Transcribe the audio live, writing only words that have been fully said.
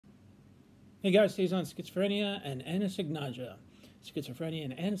Hey guys, today's on schizophrenia and anosognosia. Schizophrenia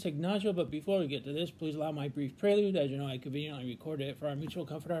and anosognosia, but before we get to this, please allow my brief prelude. As you know, I conveniently recorded it for our mutual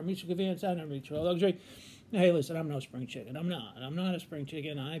comfort, our mutual convenience, and our mutual luxury. Hey, listen, I'm no spring chicken. I'm not a spring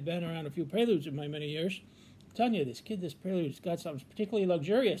chicken. I've been around a few preludes in my many years. I'm telling you, this prelude's got something particularly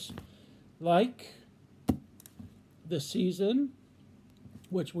luxurious, like the season,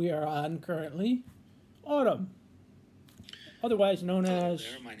 which we are on currently, autumn. Otherwise known as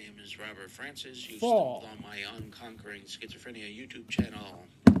there. My name is Robert Francis. You fall. stumbled on my Unconquering Schizophrenia YouTube channel,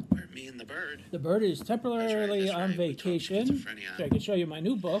 where me and the bird. The bird is temporarily that's right, on vacation. So I can show you my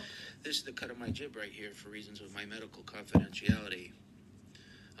new book. This is the cut of my jib right here for reasons of my medical confidentiality.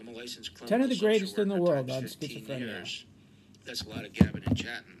 I'm a licensed clinical 10 of the greatest in the social worker, world on 15 schizophrenia. years. That's a lot of gabbing and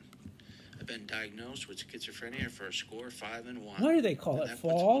chatting. I've been diagnosed with schizophrenia for a score 5 and 1. Why do they call it that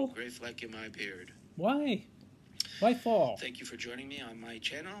fall? Puts a gray fleck in my beard. Why? Why fall? Thank you for joining me on my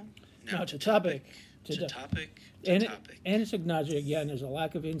channel. Now to topic. Topic. Anosognosia, again, is a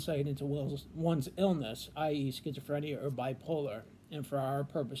lack of insight into one's illness, i.e. schizophrenia or bipolar, and for our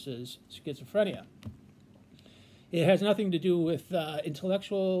purposes, schizophrenia. It has nothing to do with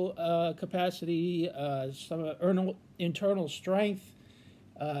intellectual capacity, some internal strength.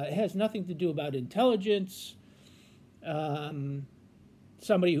 It has nothing to do about intelligence,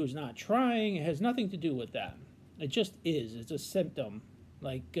 somebody who's not trying. It has nothing to do with that. It just is. It's a symptom,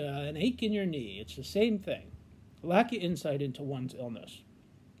 like an ache in your knee. It's the same thing. Lack of insight into one's illness.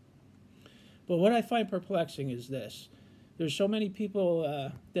 But what I find perplexing is this. There's so many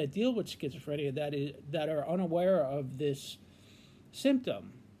people that deal with schizophrenia that are unaware of this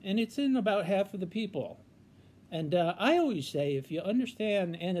symptom. And it's in about half of the people. And I always say, if you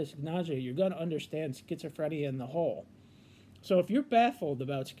understand anosognosia, you're going to understand schizophrenia in the whole. So if you're baffled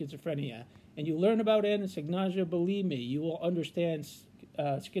about schizophrenia and you learn about anosognosia, believe me, you will understand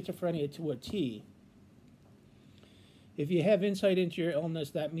schizophrenia to a T. If you have insight into your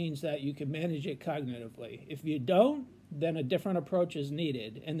illness, that means that you can manage it cognitively. If you don't, then a different approach is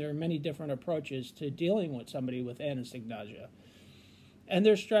needed. And there are many different approaches to dealing with somebody with anosognosia. And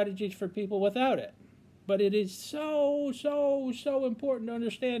there's strategies for people without it. But it is so important to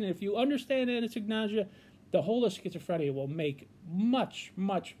understand. And if you understand anosognosia, the whole of schizophrenia will make much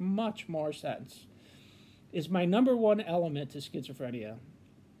more sense. It's my number one element to schizophrenia.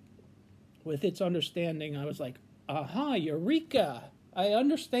 With its understanding, I was like, aha, eureka! I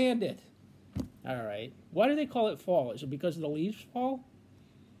understand it. All right. Why do they call it fall? Is it because the leaves fall?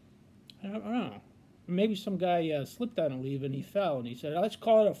 I don't know. Maybe some guy slipped on a leaf and he fell and he said, let's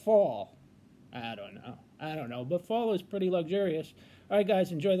call it a fall. I don't know. But fall is pretty luxurious. All right,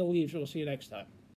 guys, enjoy the leaves. We'll see you next time.